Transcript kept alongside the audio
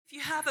If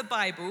you have a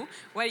Bible,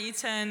 why don't you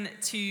turn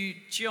to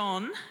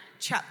John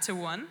chapter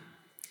 1,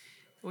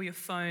 or your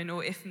phone,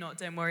 or if not,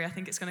 don't worry, I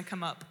think it's going to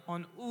come up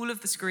on all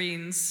of the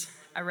screens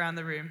around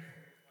the room.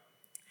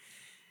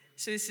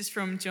 So this is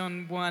from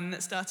John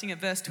 1, starting at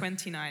verse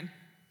 29.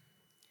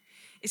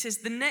 It says,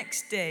 "The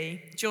next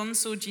day, John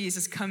saw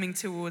Jesus coming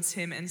towards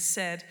him and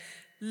said,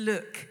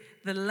 'Look,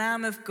 the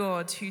Lamb of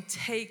God who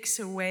takes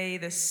away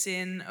the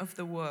sin of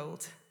the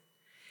world.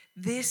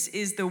 This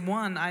is the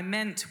one I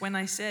meant when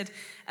I said,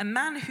 a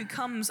man who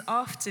comes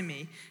after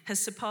me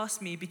has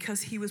surpassed me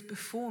because he was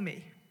before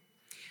me.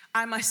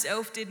 I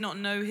myself did not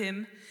know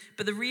him,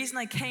 but the reason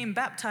I came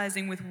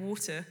baptizing with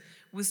water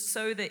was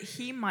so that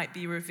he might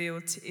be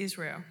revealed to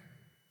Israel.'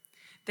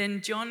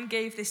 Then John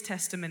gave this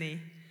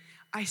testimony,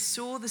 'I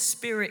saw the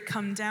Spirit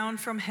come down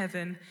from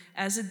heaven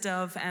as a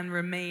dove and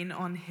remain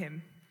on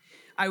him.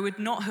 I would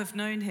not have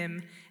known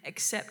him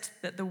except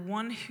that the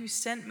one who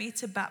sent me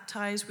to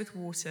baptize with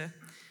water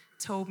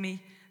told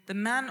me, the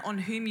man on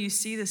whom you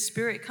see the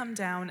Spirit come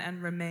down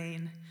and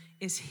remain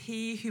is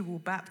he who will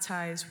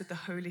baptize with the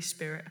Holy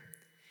Spirit.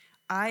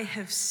 I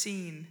have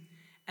seen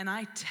and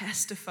I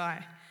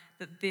testify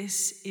that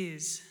this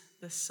is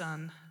the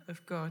Son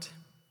of God.'"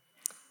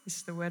 This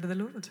is the word of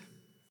the Lord.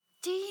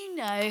 Do you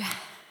know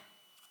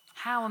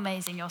how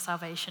amazing your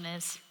salvation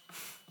is?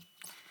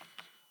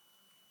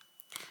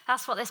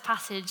 That's what this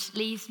passage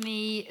leaves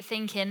me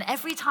thinking.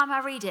 Every time I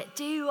read it,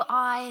 do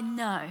I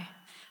know?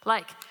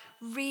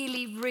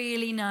 Really,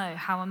 really know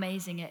how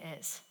amazing it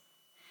is.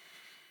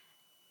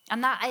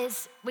 And that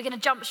is, we're going to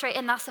jump straight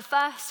in. That's the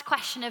first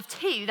question of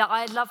two that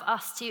I'd love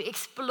us to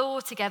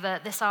explore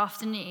together this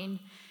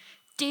afternoon.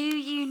 Do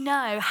you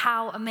know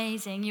how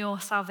amazing your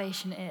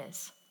salvation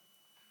is?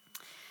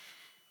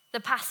 The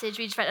passage,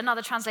 we just read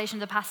another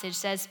translation of the passage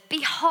says,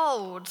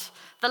 "Behold,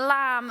 the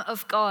Lamb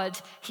of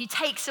God who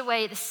takes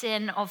away the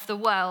sin of the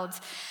world."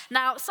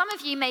 Now, some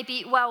of you may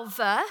be well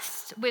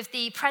versed with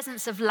the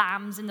presence of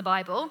lambs in the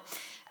Bible.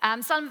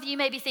 Some of you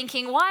may be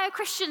thinking, why are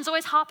Christians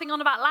always harping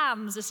on about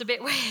lambs? It's a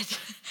bit weird.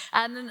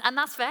 and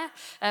that's fair,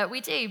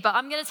 we do. But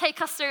I'm going to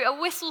take us through a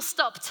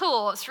whistle-stop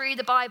tour through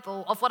the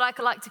Bible of what I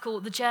could like to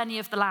call the journey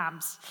of the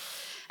lambs.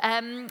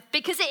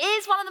 Because it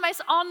is one of the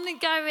most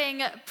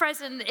ongoing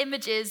present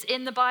images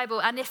in the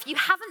Bible. And if you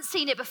haven't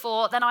seen it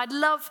before, then I'd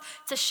love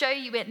to show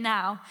you it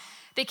now.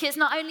 Because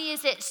not only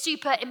is it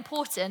super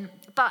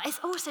important, but it's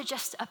also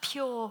just a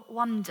pure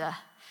wonder.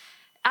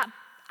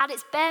 At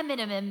its bare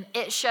minimum,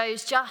 it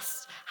shows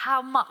just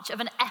how much of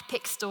an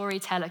epic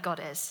storyteller God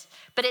is.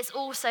 But it's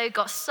also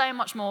got so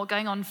much more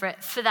going on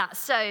for that.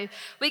 So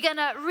we're going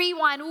to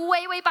rewind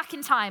way, way back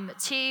in time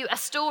to a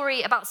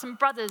story about some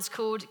brothers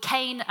called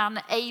Cain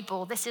and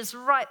Abel. This is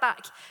right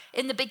back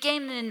in the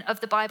beginning of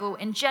the Bible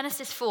in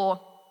Genesis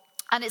 4.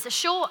 And it's a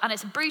short and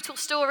it's a brutal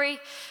story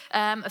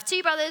of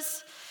two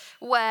brothers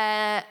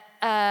where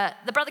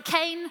the brother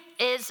Cain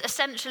is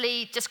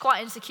essentially just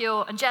quite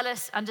insecure and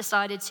jealous and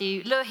decided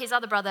to lure his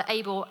other brother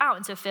Abel out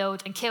into a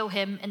field and kill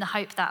him in the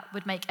hope that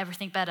would make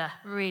everything better.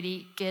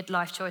 Really good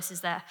life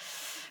choices there.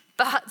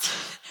 But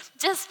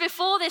just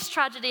before this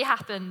tragedy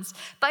happens,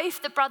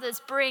 both the brothers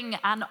bring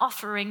an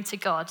offering to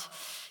God.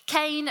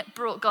 Cain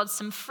brought God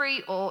some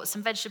fruit or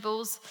some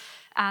vegetables,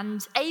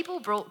 and Abel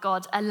brought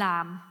God a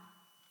lamb.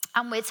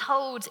 And we're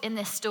told in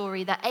this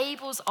story that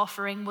Abel's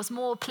offering was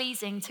more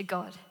pleasing to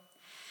God.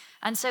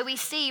 And so we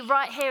see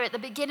right here at the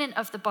beginning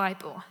of the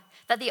Bible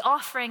that the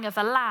offering of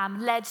a lamb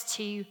led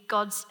to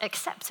God's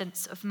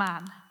acceptance of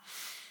man.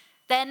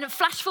 Then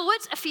flash forward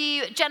a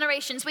few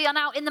generations. We are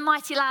now in the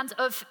mighty land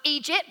of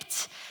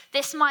Egypt.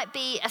 This might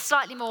be a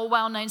slightly more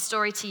well-known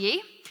story to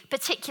you,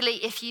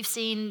 particularly if you've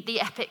seen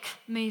the epic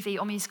movie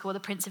or musical, The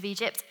Prince of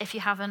Egypt. If you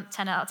haven't,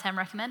 10 out of 10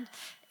 recommend.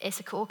 It's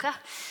a corker.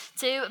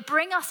 To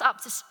bring us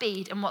up to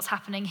speed on what's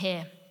happening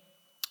here.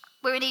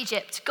 We're in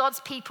Egypt. God's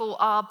people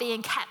are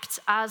being kept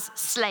as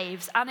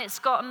slaves, and it's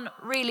gotten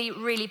really,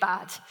 really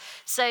bad.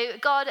 So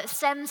God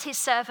sends his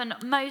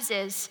servant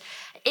Moses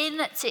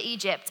into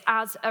Egypt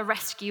as a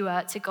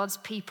rescuer to God's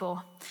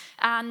people.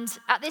 And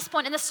at this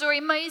point in the story,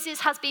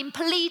 Moses has been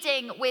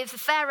pleading with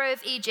Pharaoh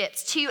of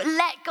Egypt to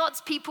let God's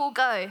people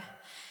go.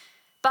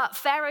 But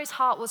Pharaoh's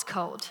heart was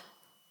cold.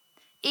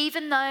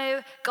 Even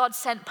though God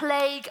sent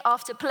plague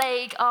after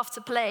plague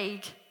after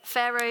plague,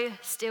 Pharaoh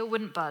still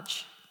wouldn't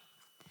budge.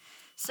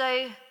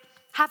 So,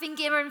 having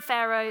given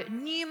Pharaoh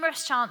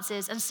numerous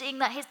chances and seeing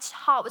that his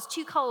heart was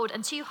too cold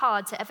and too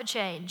hard to ever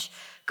change,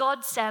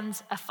 God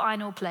sends a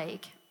final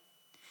plague.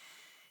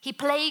 He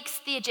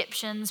plagues the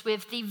Egyptians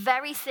with the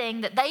very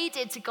thing that they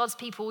did to God's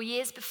people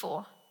years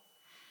before,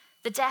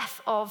 the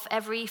death of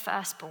every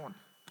firstborn.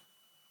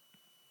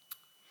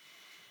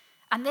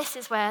 And this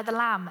is where the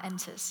lamb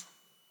enters.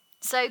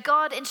 So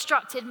God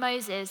instructed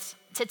Moses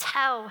to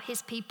tell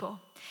his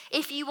people,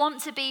 if you want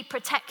to be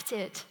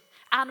protected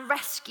and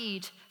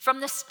rescued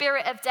from the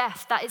spirit of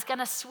death that is going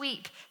to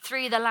sweep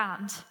through the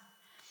land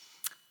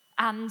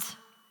and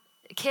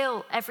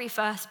kill every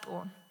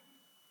firstborn.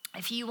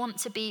 If you want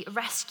to be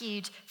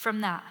rescued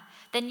from that,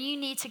 then you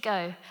need to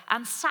go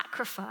and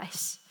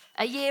sacrifice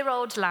a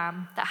year-old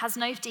lamb that has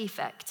no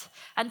defect,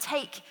 and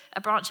take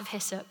a branch of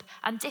hyssop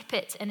and dip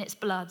it in its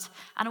blood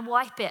and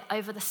wipe it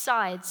over the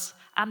sides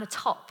and the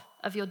top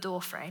of your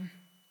doorframe.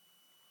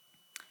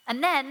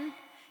 And then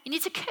you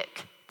need to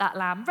cook that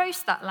lamb,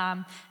 roast that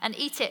lamb, and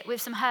eat it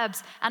with some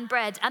herbs and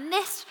bread. And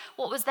this,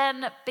 what was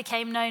then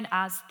became known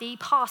as the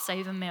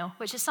Passover meal,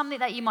 which is something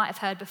that you might have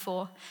heard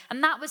before.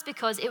 And that was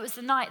because it was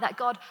the night that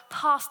God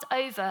passed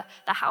over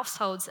the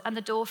households and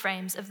the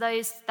doorframes of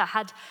those that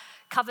had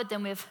covered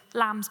them with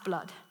lamb's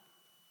blood,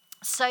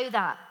 so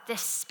that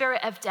this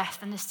spirit of death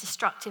and this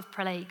destructive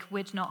plague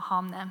would not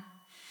harm them.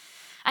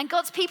 And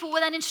God's people were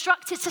then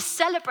instructed to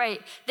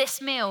celebrate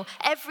this meal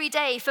every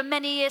day for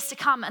many years to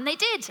come. And they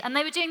did. And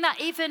they were doing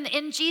that even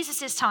in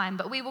Jesus' time.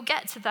 But we will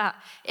get to that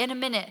in a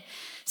minute.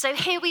 So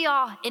here we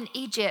are in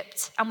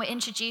Egypt, and we're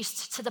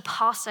introduced to the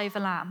Passover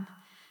lamb.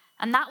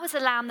 And that was a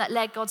lamb that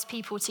led God's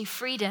people to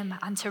freedom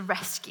and to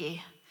rescue.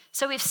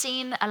 So we've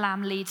seen a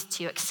lamb lead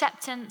to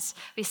acceptance.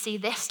 We see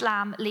this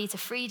lamb lead to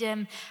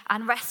freedom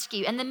and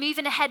rescue. And then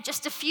moving ahead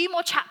just a few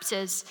more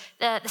chapters,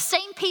 the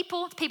same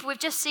people, the people we've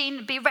just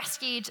seen be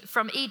rescued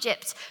from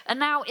Egypt, are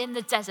now in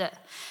the desert.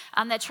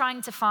 And they're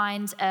trying to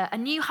find a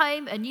new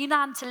home, a new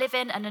land to live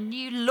in, and a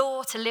new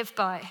law to live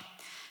by.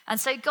 And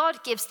so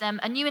God gives them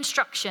a new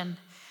instruction.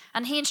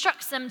 And he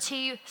instructs them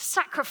to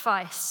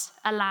sacrifice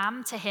a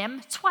lamb to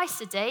him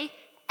twice a day,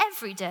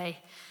 every day.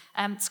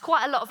 It's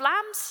quite a lot of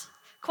lambs.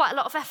 Quite a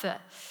lot of effort.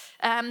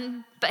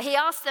 But he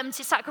asked them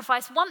to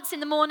sacrifice once in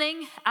the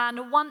morning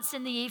and once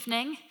in the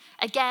evening.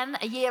 Again,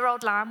 a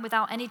year-old lamb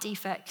without any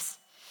defects.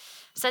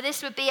 So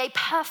this would be a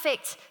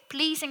perfect,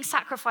 pleasing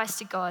sacrifice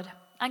to God.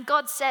 And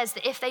God says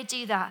that if they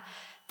do that,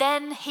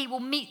 then he will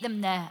meet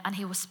them there and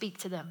he will speak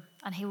to them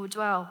and he will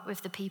dwell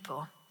with the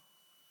people.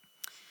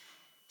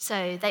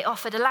 So they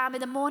offered a lamb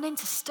in the morning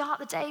to start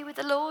the day with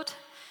the Lord,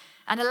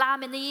 and a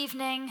lamb in the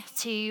evening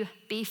to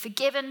be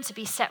forgiven, to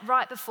be set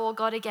right before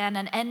God again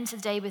and end the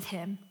day with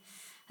him.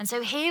 And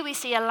so here we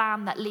see a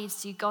lamb that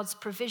leads to God's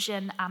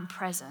provision and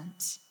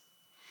presence.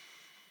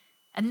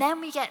 And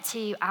then we get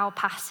to our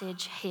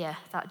passage here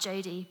that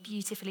Jody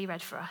beautifully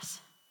read for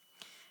us.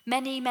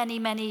 Many, many,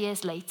 many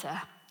years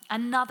later,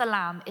 another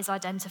lamb is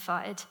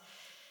identified.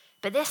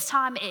 But this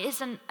time it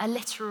isn't a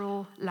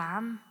literal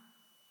lamb,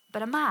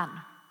 but a man.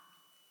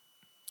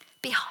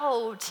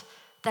 Behold,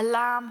 the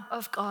Lamb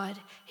of God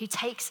who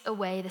takes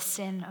away the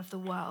sin of the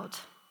world.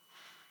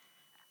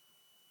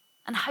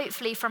 And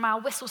hopefully from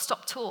our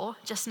whistle-stop tour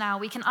just now,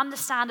 we can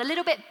understand a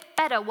little bit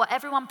better what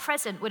everyone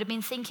present would have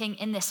been thinking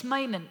in this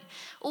moment.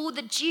 All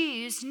the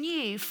Jews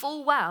knew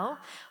full well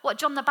what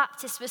John the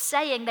Baptist was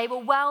saying. They were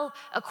well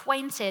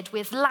acquainted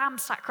with lamb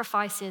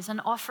sacrifices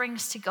and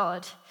offerings to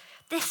God.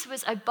 This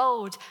was a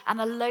bold and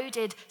a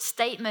loaded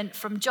statement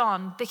from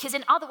John, because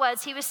in other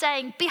words, he was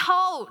saying,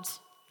 behold,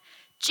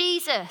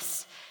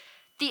 Jesus,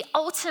 the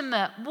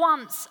ultimate,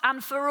 once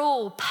and for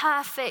all,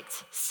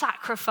 perfect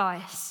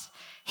sacrifice,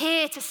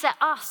 here to set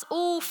us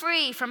all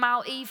free from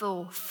our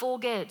evil for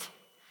good,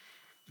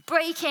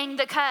 breaking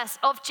the curse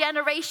of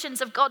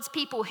generations of God's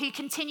people who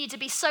continue to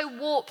be so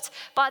warped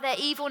by their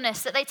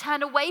evilness that they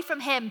turned away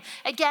from him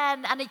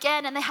again and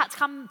again, and they had to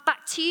come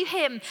back to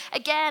him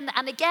again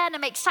and again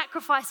and make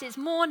sacrifices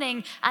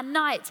morning and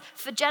night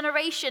for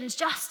generations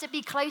just to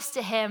be close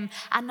to him.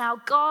 And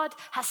now God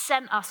has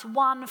sent us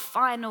one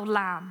final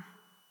lamb.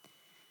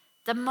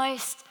 The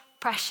most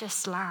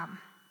precious lamb,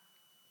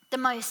 the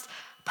most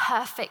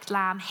perfect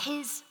lamb,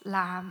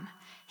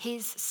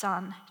 his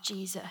son,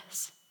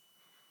 Jesus.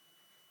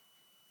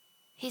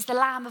 He's the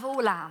lamb of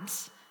all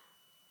lambs,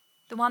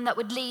 the one that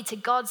would lead to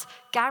God's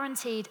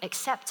guaranteed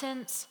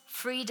acceptance,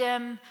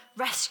 freedom,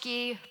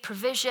 rescue,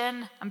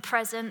 provision, and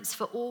presence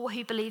for all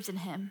who believed in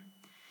him.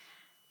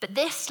 But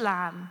this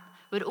lamb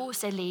would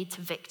also lead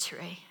to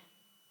victory.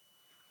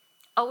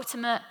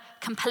 Ultimate,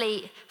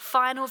 complete,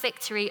 final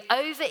victory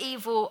over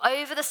evil,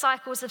 over the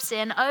cycles of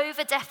sin,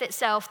 over death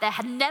itself. There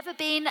had never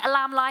been a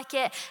lamb like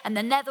it, and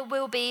there never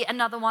will be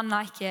another one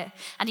like it.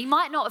 And he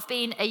might not have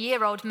been a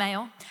year-old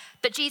male,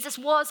 but Jesus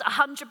was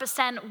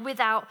 100%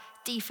 without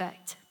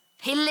defect.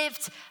 He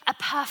lived a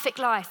perfect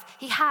life.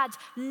 He had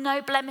no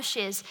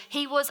blemishes.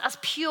 He was as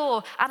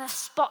pure and as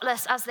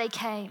spotless as they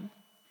came.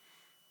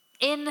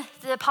 In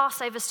the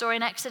Passover story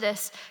in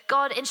Exodus,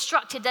 God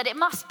instructed that it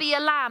must be a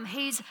lamb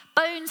whose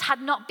bones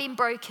had not been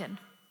broken.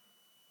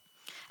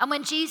 And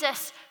when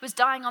Jesus was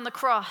dying on the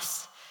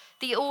cross,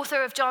 the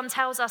author of John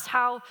tells us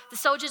how the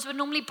soldiers would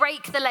normally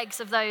break the legs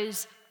of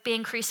those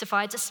being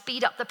crucified to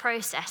speed up the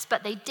process,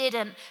 but they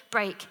didn't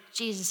break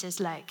Jesus'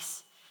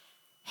 legs.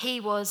 He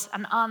was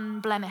an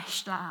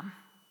unblemished lamb.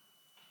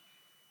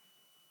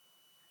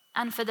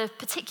 And for the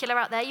particular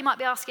out there, you might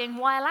be asking,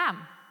 why a lamb?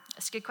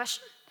 That's a good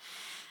question.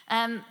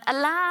 A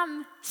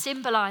lamb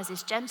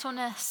symbolizes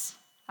gentleness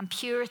and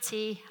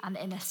purity and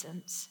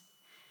innocence.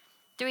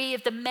 Three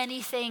of the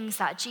many things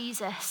that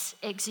Jesus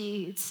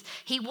exudes.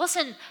 He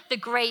wasn't the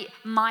great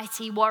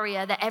mighty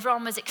warrior that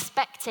everyone was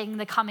expecting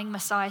the coming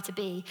Messiah to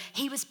be.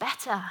 He was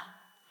better.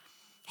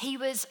 He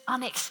was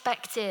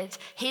unexpected.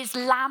 His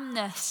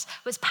lambness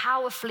was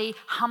powerfully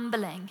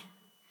humbling.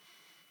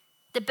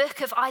 The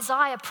book of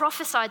Isaiah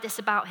prophesied this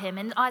about him.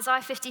 In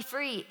Isaiah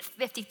 53,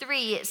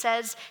 it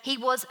says, he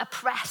was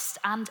oppressed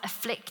and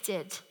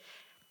afflicted,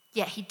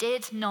 yet he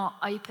did not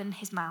open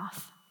his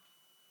mouth.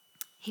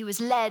 He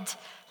was led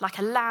like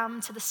a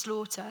lamb to the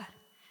slaughter,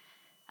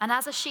 and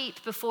as a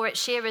sheep before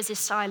its shearers is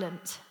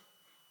silent,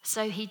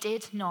 so he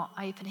did not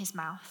open his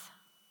mouth.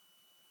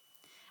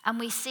 And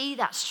we see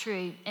that's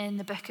true in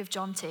the book of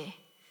John 2.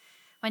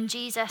 When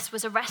Jesus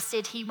was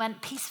arrested, he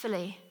went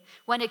peacefully.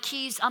 When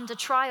accused under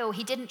trial,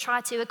 he didn't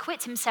try to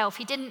acquit himself.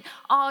 He didn't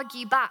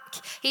argue back.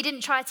 He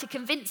didn't try to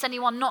convince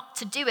anyone not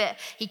to do it.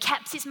 He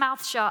kept his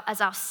mouth shut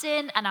as our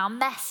sin and our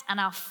mess and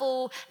our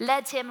fall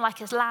led him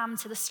like a lamb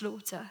to the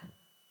slaughter.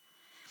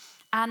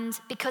 And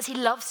because he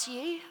loves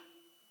you,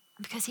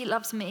 and because he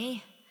loves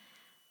me,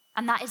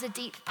 and that is a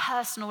deep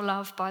personal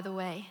love, by the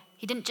way.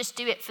 He didn't just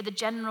do it for the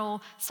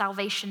general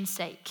salvation's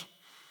sake,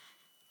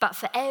 but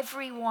for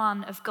every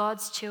one of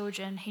God's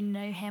children who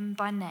know him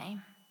by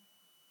name.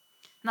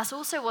 And that's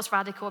also what's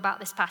radical about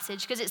this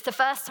passage, because it's the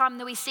first time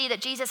that we see that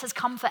Jesus has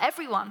come for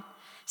everyone.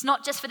 It's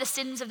not just for the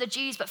sins of the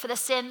Jews, but for the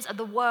sins of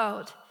the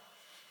world.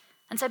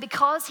 And so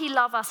because he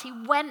loved us, he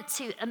went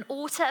to an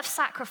altar of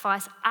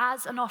sacrifice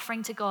as an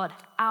offering to God,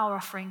 our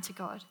offering to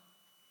God.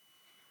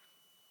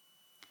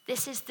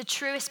 This is the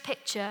truest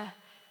picture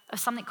of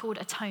something called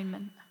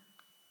atonement.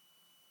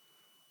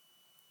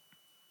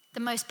 The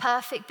most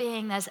perfect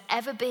being there's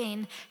ever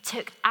been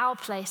took our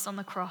place on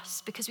the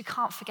cross, because we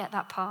can't forget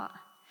that part.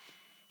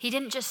 He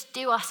didn't just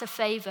do us a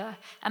favor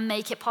and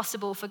make it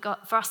possible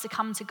for us to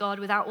come to God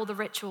without all the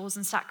rituals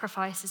and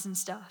sacrifices and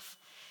stuff.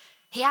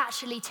 He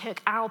actually took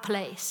our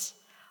place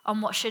on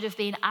what should have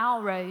been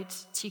our road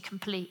to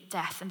complete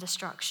death and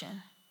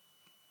destruction.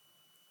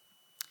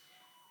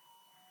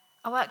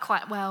 I work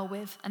quite well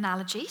with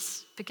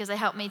analogies because they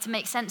help me to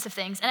make sense of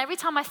things. And every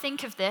time I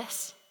think of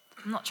this,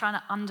 I'm not trying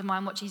to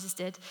undermine what Jesus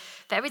did,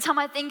 but every time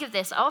I think of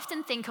this, I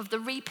often think of the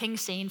reaping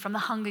scene from the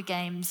Hunger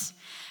Games.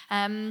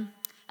 And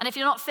if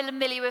you're not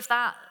familiar with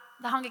that,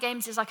 The Hunger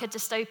Games is like a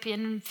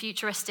dystopian,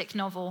 futuristic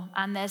novel.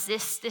 And there's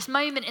this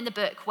moment in the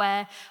book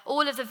where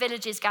all of the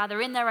villagers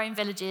gather in their own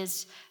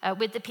villages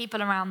with the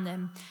people around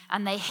them.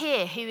 And they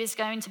hear who is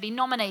going to be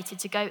nominated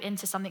to go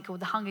into something called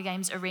the Hunger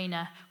Games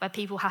arena, where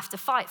people have to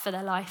fight for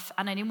their life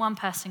and only one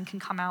person can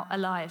come out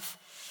alive.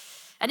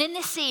 And in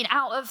this scene,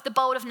 out of the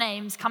bowl of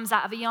names comes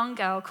out of a young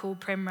girl called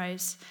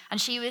Primrose.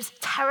 And she was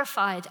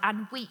terrified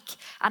and weak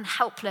and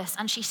helpless.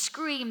 And she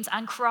screams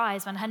and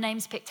cries when her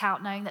name's picked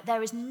out, knowing that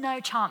there is no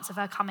chance of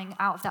her coming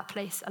out of that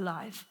place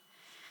alive.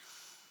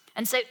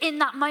 And so in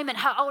that moment,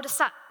 her older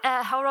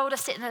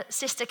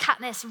sister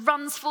Katniss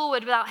runs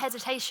forward without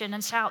hesitation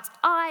and shouts,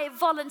 "I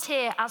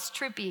volunteer as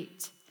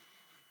tribute."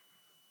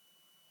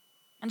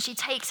 And she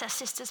takes her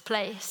sister's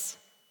place.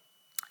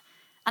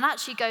 And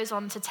actually goes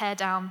on to tear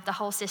down the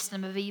whole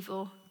system of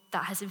evil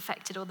that has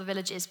infected all the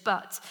villages.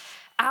 But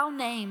our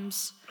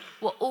names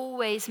were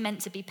always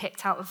meant to be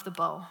picked out of the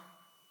bowl.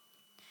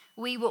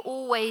 We were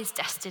always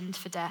destined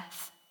for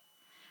death.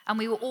 And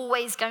we were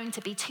always going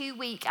to be too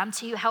weak and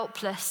too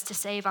helpless to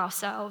save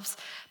ourselves.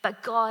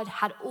 But God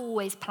had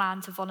always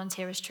planned to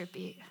volunteer as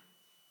tribute.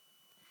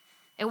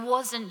 It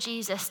wasn't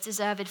Jesus'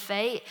 deserved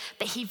fate,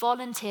 but he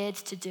volunteered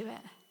to do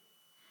it.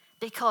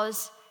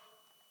 Because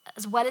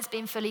as well as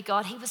being fully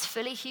God, he was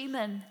fully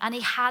human, and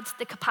he had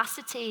the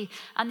capacity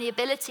and the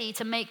ability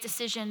to make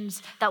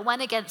decisions that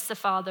went against the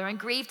Father and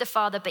grieved the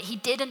Father, but he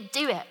didn't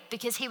do it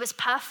because he was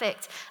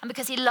perfect and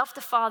because he loved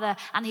the Father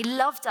and he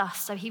loved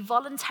us, so he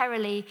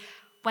voluntarily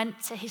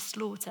went to his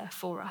slaughter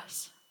for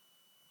us.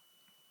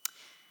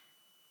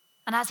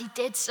 And as he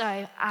did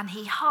so, and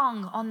he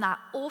hung on that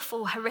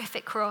awful,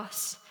 horrific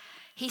cross,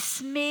 he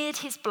smeared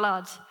his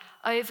blood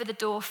over the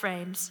door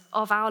frames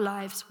of our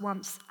lives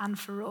once and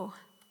for all,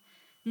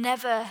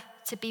 never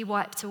to be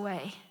wiped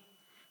away,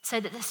 so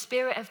that the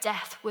spirit of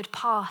death would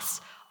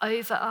pass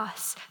over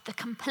us, the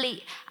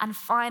complete and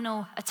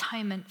final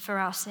atonement for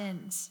our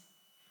sins.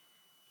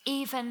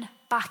 Even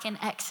back in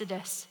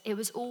Exodus, it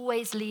was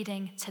always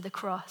leading to the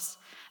cross,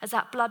 as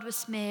that blood was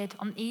smeared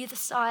on either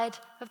side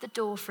of the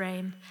door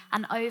frame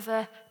and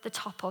over the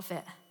top of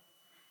it.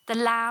 The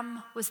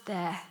lamb was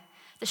there.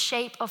 The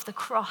shape of the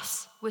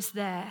cross was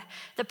there.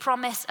 The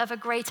promise of a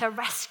greater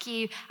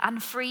rescue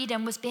and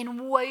freedom was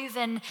being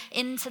woven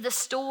into the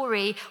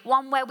story,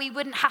 one where we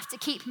wouldn't have to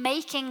keep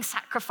making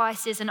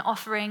sacrifices and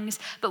offerings,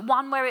 but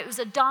one where it was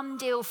a done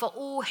deal for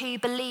all who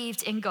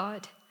believed in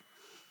God.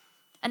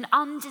 An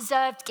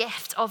undeserved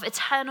gift of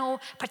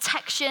eternal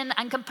protection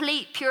and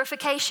complete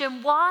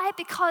purification. Why?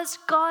 Because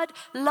God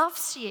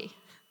loves you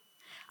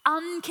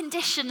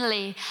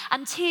unconditionally,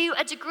 and to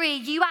a degree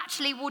you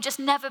actually will just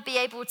never be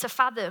able to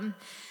fathom.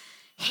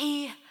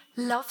 He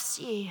loves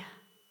you.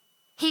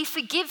 He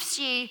forgives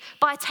you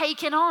by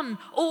taking on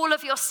all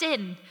of your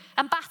sin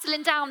and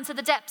battling down to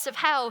the depths of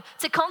hell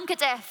to conquer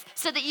death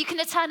so that you can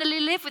eternally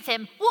live with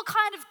him. What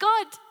kind of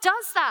God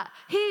does that?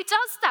 Who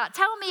does that?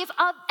 Tell me if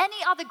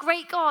any other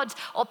great God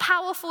or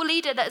powerful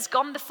leader that has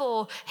gone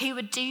before who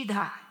would do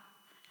that.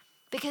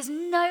 Because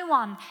no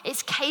one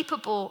is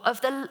capable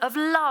of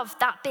love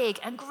that big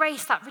and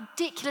grace that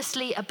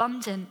ridiculously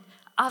abundant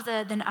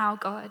other than our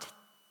God,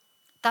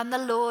 than the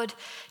Lord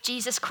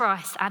Jesus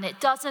Christ. And it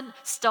doesn't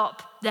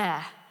stop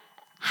there.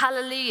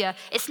 Hallelujah.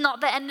 It's not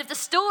the end of the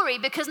story,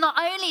 because not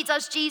only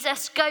does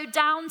Jesus go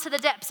down to the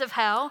depths of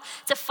hell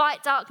to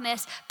fight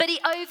darkness, but he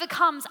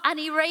overcomes and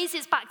he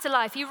raises back to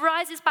life. He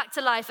rises back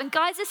to life. And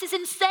guys, this is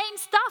insane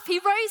stuff. He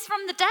rose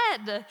from the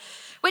dead,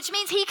 which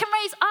means he can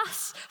raise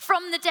us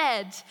from the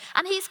dead.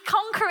 And he's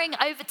conquering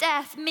over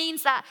death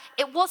means that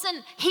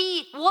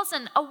he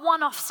wasn't a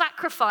one-off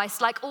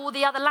sacrifice like all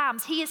the other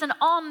lambs. He is an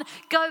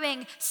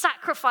ongoing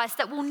sacrifice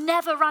that will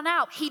never run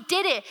out. He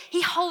did it.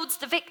 He holds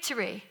the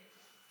victory.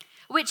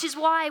 Which is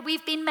why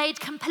we've been made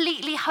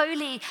completely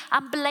holy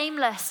and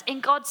blameless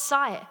in God's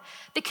sight,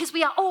 because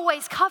we are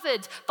always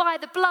covered by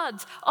the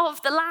blood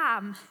of the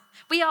Lamb.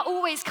 We are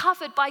always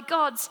covered by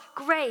God's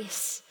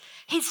grace.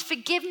 His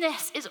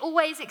forgiveness is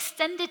always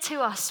extended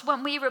to us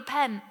when we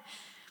repent,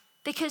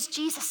 because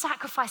Jesus'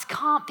 sacrifice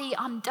can't be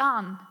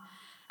undone.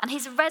 And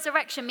his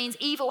resurrection means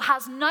evil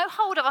has no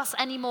hold of us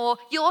anymore.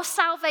 Your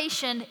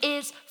salvation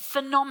is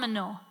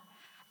phenomenal.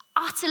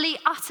 Utterly,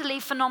 utterly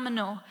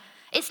phenomenal.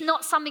 It's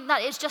not something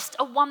that is just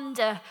a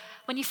wonder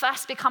when you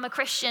first become a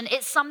Christian.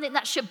 It's something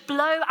that should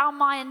blow our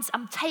minds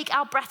and take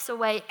our breaths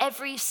away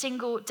every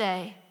single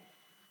day.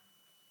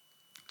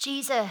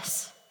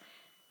 Jesus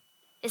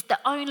is the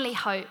only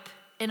hope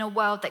in a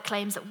world that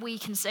claims that we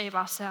can save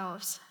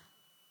ourselves.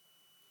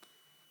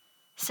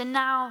 So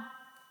now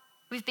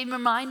we've been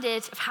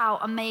reminded of how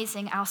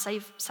amazing our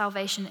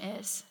salvation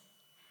is.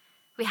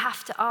 We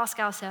have to ask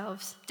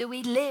ourselves, do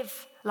we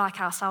live like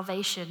our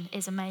salvation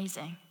is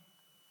amazing?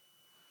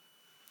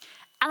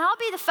 And I'll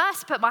be the first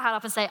to put my hand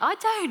up and say, I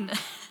don't.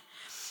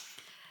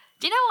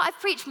 Do you know what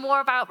I've preached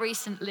more about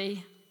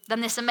recently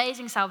than this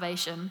amazing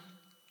salvation?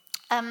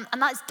 And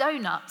that's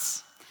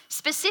donuts.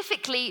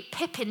 Specifically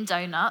Pippin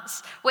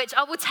donuts, which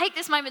I will take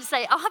this moment to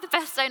say are the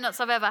best donuts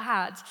I've ever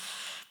had.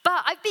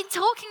 But I've been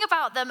talking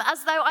about them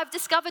as though I've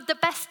discovered the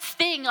best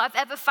thing I've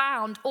ever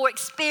found or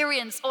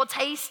experienced or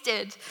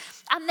tasted.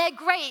 And they're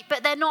great,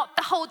 but they're not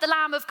behold the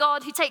Lamb of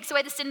God who takes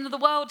away the sin of the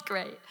world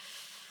great.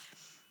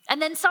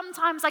 And then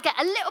sometimes I get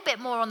a little bit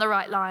more on the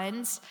right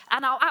lines,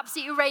 and I'll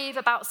absolutely rave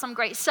about some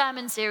great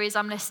sermon series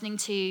I'm listening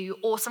to,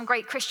 or some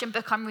great Christian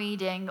book I'm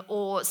reading,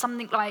 or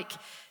something like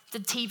the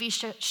TV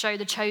show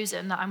The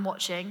Chosen that I'm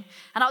watching.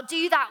 And I'll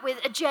do that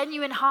with a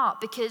genuine heart,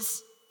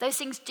 because those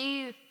things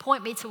do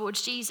point me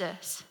towards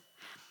Jesus.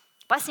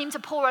 But I seem to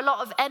pour a lot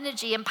of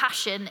energy and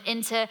passion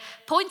into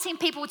pointing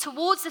people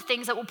towards the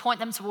things that will point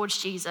them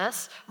towards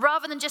Jesus,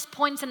 rather than just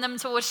pointing them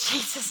towards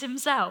Jesus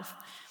himself.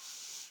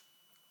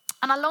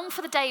 And I long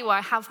for the day where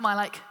I have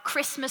my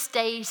Christmas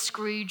Day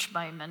Scrooge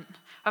moment.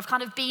 I've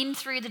kind of been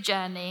through the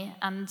journey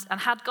and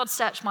had God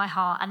search my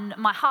heart, and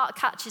my heart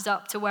catches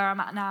up to where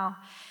I'm at now.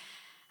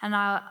 And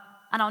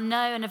I'll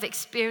know and have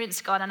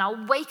experienced God, and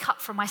I'll wake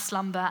up from my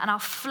slumber and I'll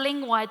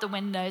fling wide the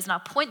windows and I'll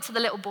point to the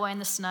little boy in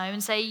the snow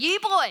and say, you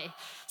boy,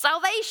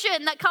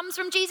 salvation that comes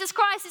from Jesus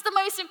Christ is the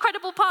most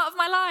incredible part of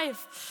my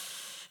life.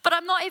 But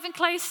I'm not even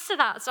close to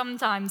that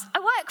sometimes. I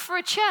work for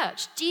a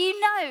church. Do you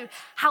know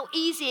how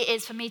easy it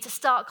is for me to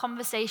start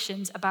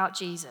conversations about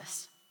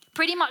Jesus?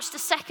 Pretty much the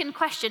second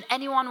question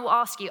anyone will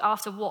ask you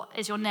after what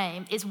is your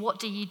name is, what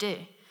do you do?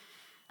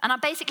 And I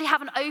basically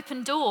have an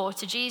open door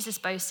to Jesus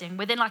boasting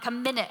within a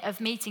minute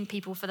of meeting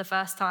people for the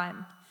first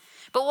time.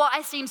 But what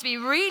I seem to be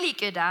really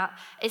good at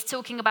is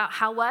talking about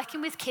how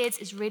working with kids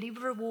is really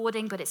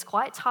rewarding, but it's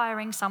quite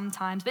tiring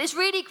sometimes. But it's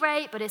really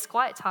great, but it's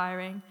quite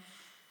tiring.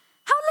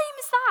 How lame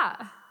is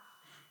that?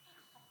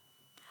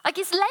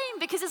 It's lame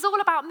because it's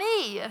all about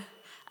me.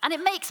 And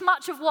it makes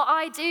much of what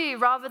I do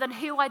rather than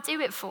who I do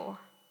it for.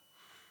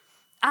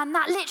 And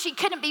that literally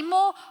couldn't be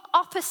more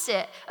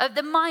opposite of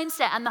the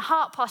mindset and the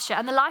heart posture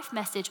and the life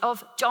message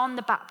of John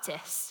the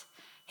Baptist.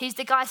 He's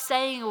the guy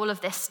saying all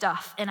of this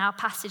stuff in our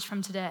passage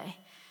from today.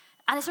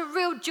 And it's a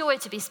real joy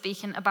to be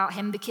speaking about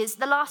him, because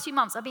the last few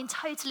months I've been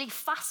totally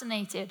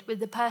fascinated with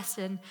the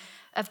person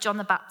of John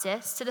the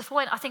Baptist, to the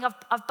point I think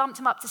I've bumped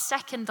him up to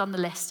second on the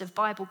list of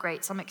Bible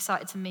greats I'm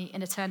excited to meet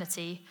in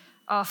eternity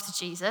after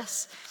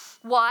Jesus.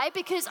 Why?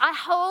 Because I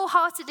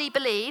wholeheartedly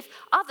believe,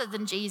 other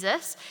than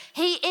Jesus,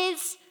 he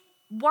is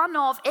one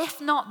of,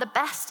 if not the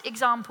best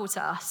example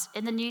to us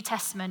in the New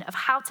Testament of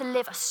how to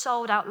live a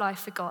sold out life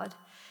for God.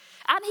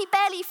 And he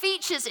barely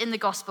features in the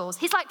Gospels.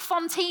 He's like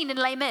Fantine in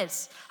Les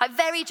Mis,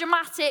 very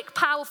dramatic,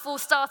 powerful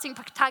starting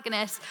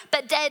protagonist,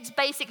 but dead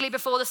basically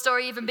before the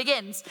story even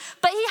begins.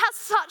 But he has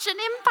such an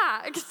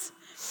impact.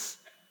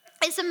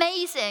 It's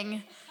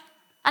amazing.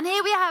 And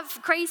here we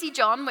have Crazy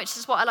John, which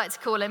is what I like to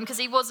call him because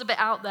he was a bit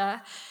out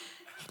there,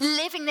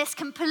 living this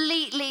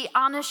completely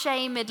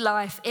unashamed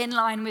life in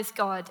line with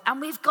God.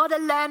 And we've got to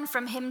learn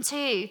from him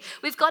too.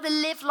 We've got to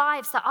live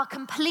lives that are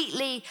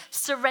completely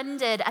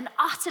surrendered and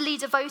utterly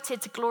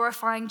devoted to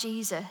glorifying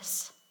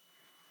Jesus.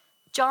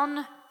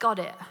 John got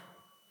it.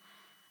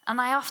 And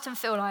I often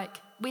feel like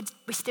we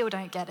still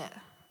don't get it.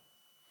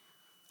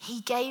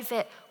 He gave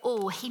it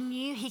all. He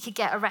knew he could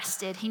get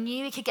arrested. He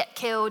knew he could get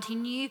killed. He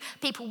knew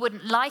people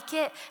wouldn't like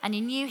it, and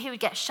he knew he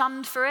would get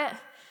shunned for it.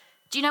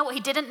 Do you know what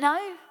he didn't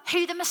know?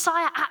 Who the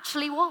Messiah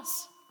actually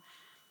was.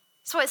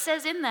 That's what it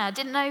says in there.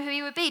 Didn't know who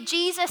he would be.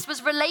 Jesus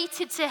was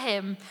related to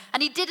him,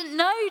 and he didn't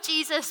know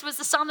Jesus was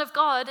the Son of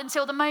God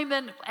until the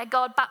moment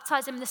God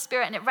baptized him in the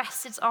Spirit and it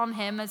rested on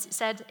him, as it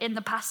said in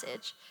the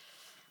passage.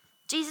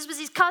 Jesus was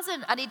his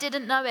cousin, and he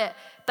didn't know it,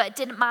 but it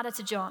didn't matter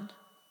to John,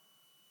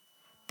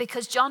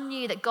 because John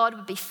knew that God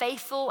would be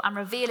faithful and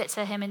reveal it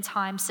to him in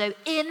time. So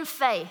in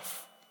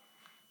faith,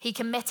 he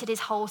committed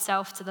his whole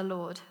self to the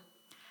Lord,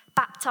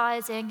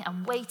 baptizing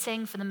and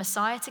waiting for the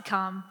Messiah to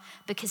come,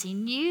 because he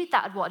knew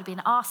that had what had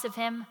been asked of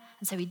him,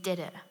 and so he did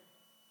it.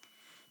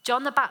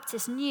 John the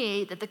Baptist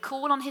knew that the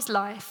call on his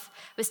life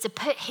was to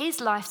put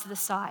his life to the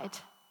side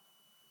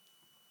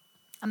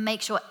and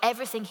make sure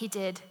everything he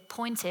did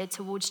pointed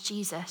towards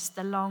Jesus,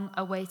 the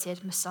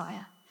long-awaited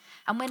Messiah.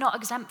 And we're not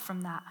exempt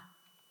from that.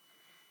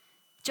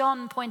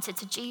 John pointed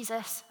to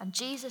Jesus, and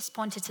Jesus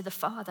pointed to the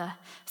Father,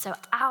 so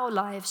our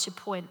lives should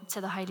point to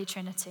the Holy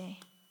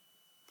Trinity.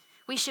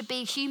 We should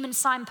be human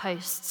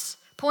signposts,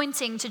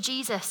 pointing to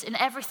Jesus in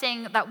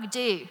everything that we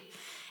do,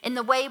 in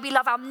the way we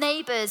love our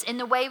neighbors, in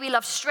the way we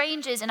love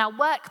strangers, in our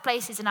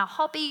workplaces, in our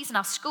hobbies, in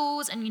our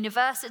schools and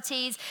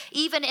universities,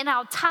 even in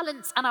our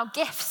talents and our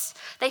gifts.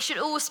 They should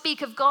all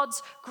speak of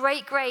God's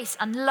great grace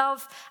and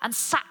love and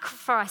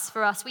sacrifice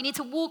for us. We need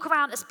to walk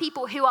around as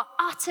people who are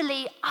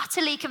utterly,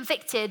 utterly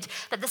convicted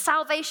that the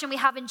salvation we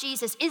have in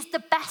Jesus is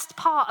the best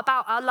part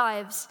about our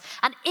lives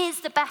and is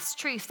the best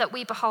truth that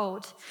we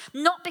behold.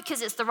 Not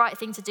because it's the right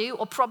thing to do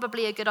or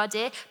probably a good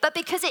idea, but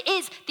because it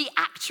is the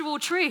actual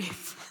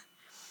truth.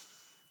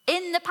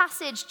 In the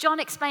passage, John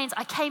explains,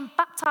 I came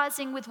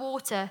baptizing with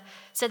water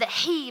so that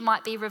he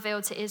might be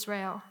revealed to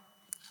Israel.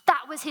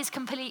 That was his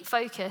complete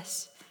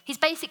focus. He's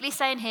basically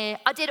saying here,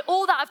 I did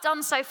all that I've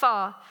done so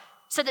far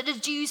so that the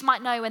Jews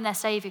might know when their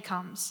Savior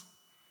comes.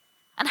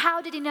 And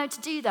how did he know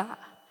to do that?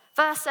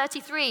 Verse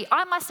 33,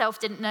 I myself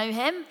didn't know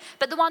him,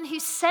 but the one who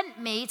sent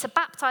me to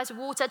baptize with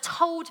water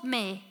told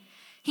me.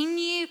 He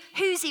knew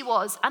whose he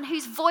was and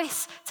whose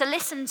voice to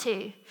listen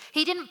to.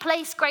 He didn't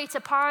place greater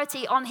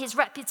priority on his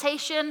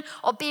reputation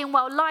or being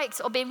well-liked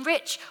or being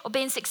rich or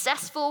being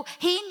successful.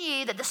 He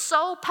knew that the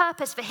sole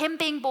purpose for him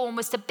being born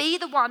was to be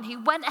the one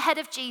who went ahead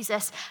of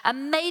Jesus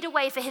and made a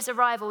way for his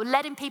arrival,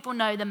 letting people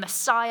know the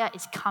Messiah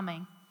is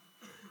coming.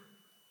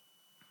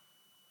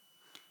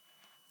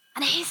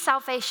 And his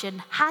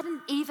salvation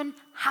hadn't even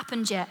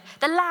happened yet.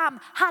 The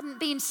lamb hadn't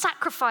been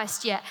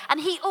sacrificed yet. And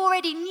he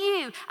already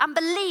knew and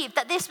believed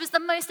that this was the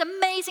most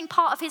amazing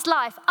part of his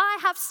life. I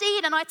have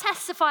seen and I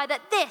testify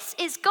that this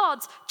is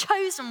God's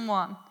chosen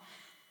one.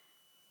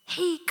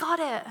 He got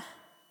it.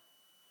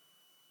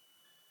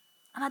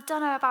 And I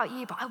don't know about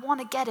you, but I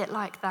want to get it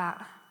like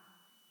that.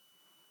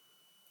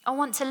 I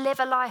want to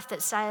live a life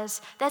that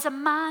says, there's a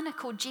man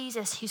called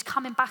Jesus who's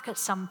coming back at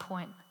some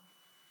point.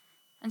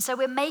 And so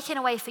we're making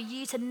a way for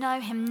you to know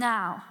him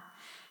now,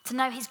 to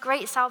know his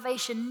great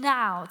salvation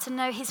now, to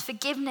know his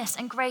forgiveness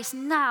and grace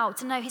now,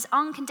 to know his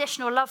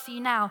unconditional love for you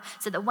now,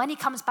 so that when he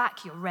comes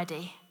back, you're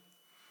ready.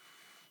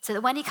 So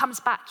that when he comes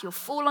back, you'll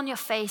fall on your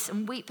face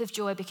and weep with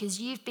joy because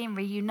you've been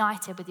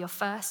reunited with your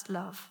first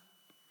love.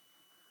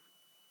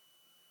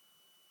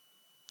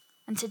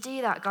 And to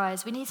do that,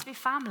 guys, we need to be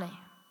family.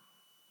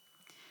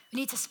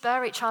 We need to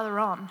spur each other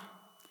on,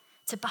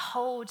 to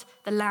behold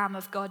the Lamb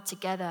of God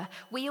together.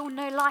 We all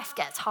know life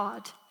gets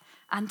hard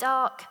and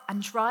dark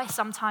and dry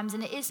sometimes,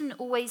 and it isn't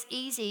always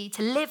easy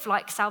to live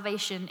like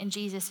salvation in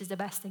Jesus is the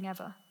best thing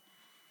ever.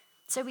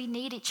 So we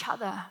need each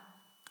other.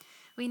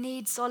 We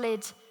need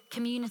solid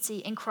community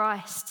in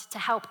Christ to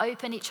help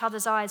open each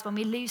other's eyes when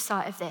we lose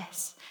sight of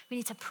this. We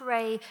need to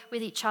pray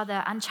with each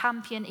other and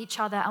champion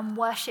each other and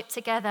worship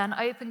together and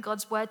open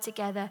God's word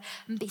together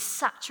and be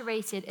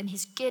saturated in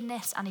his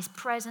goodness and his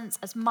presence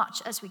as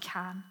much as we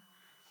can.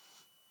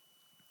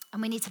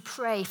 And we need to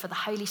pray for the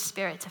Holy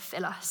Spirit to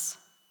fill us.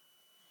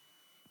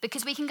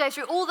 Because we can go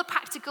through all the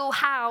practical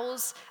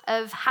hows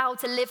of how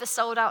to live a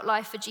sold out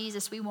life for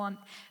Jesus we want.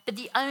 But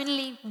the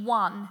only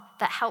one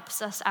that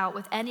helps us out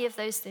with any of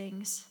those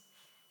things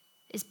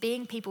is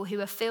being people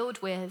who are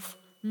filled with,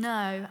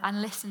 know,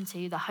 and listen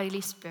to the Holy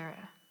Spirit.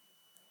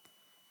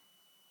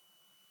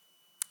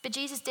 But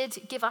Jesus did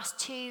give us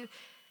two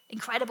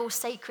incredible,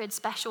 sacred,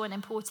 special, and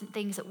important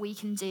things that we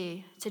can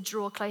do to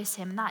draw close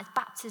to him, and that is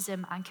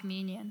baptism and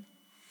communion.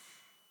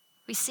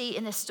 We see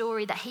in this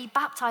story that he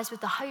baptized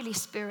with the Holy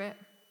Spirit,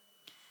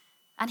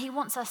 and he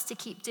wants us to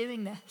keep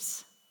doing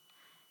this.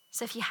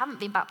 So if you haven't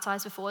been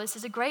baptized before, this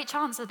is a great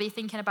chance to be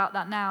thinking about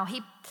that now.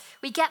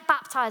 We get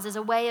baptized as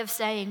a way of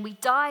saying we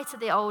die to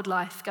the old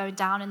life going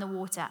down in the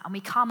water, and we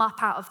come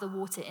up out of the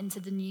water into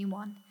the new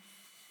one.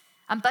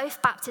 And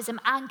both baptism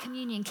and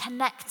communion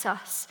connect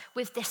us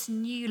with this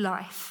new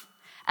life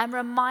and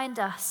remind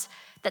us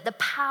that the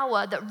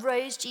power that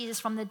rose Jesus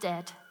from the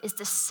dead is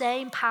the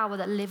same power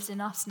that lives in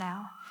us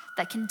now,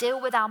 that can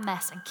deal with our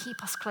mess and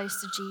keep us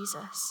close to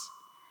Jesus.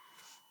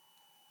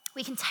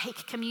 We can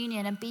take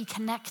communion and be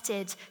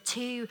connected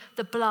to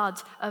the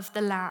blood of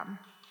the Lamb,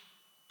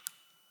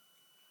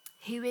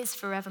 who is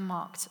forever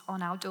marked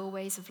on our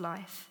doorways of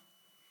life.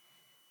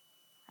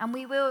 And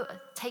we will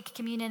take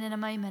communion in a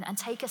moment and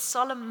take a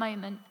solemn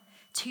moment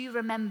to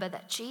remember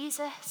that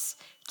Jesus,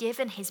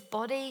 given his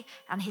body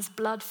and his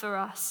blood for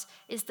us,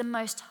 is the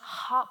most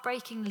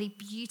heartbreakingly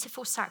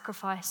beautiful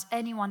sacrifice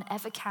anyone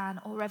ever can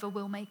or ever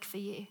will make for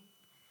you.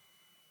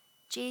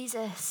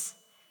 Jesus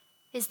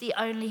is the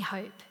only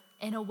hope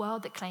in a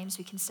world that claims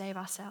we can save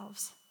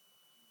ourselves.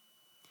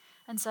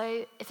 And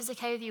so, if it's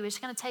okay with you, we're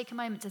just going to take a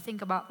moment to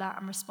think about that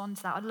and respond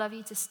to that. I'd love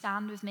you to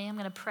stand with me. I'm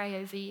going to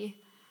pray over you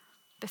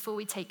before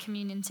we take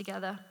communion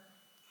together.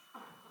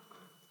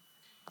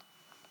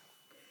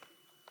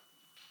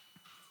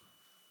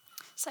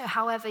 So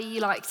however you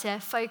like to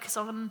focus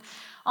on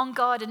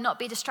God and not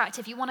be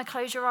distracted, if you want to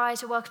close your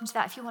eyes, you're welcome to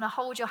that. If you want to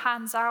hold your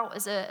hands out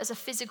as a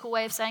physical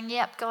way of saying,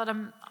 yep, God,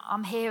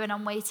 I'm here and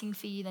I'm waiting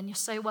for you, then you're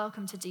so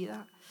welcome to do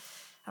that.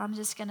 And I'm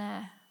just going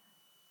to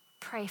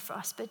pray for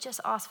us, but just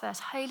ask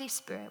first, Holy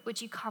Spirit,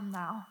 would you come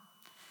now?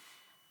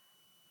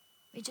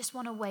 We just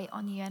want to wait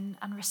on you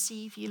and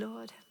receive you,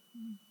 Lord.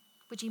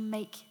 Would you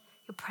make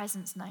your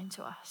presence known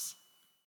to us?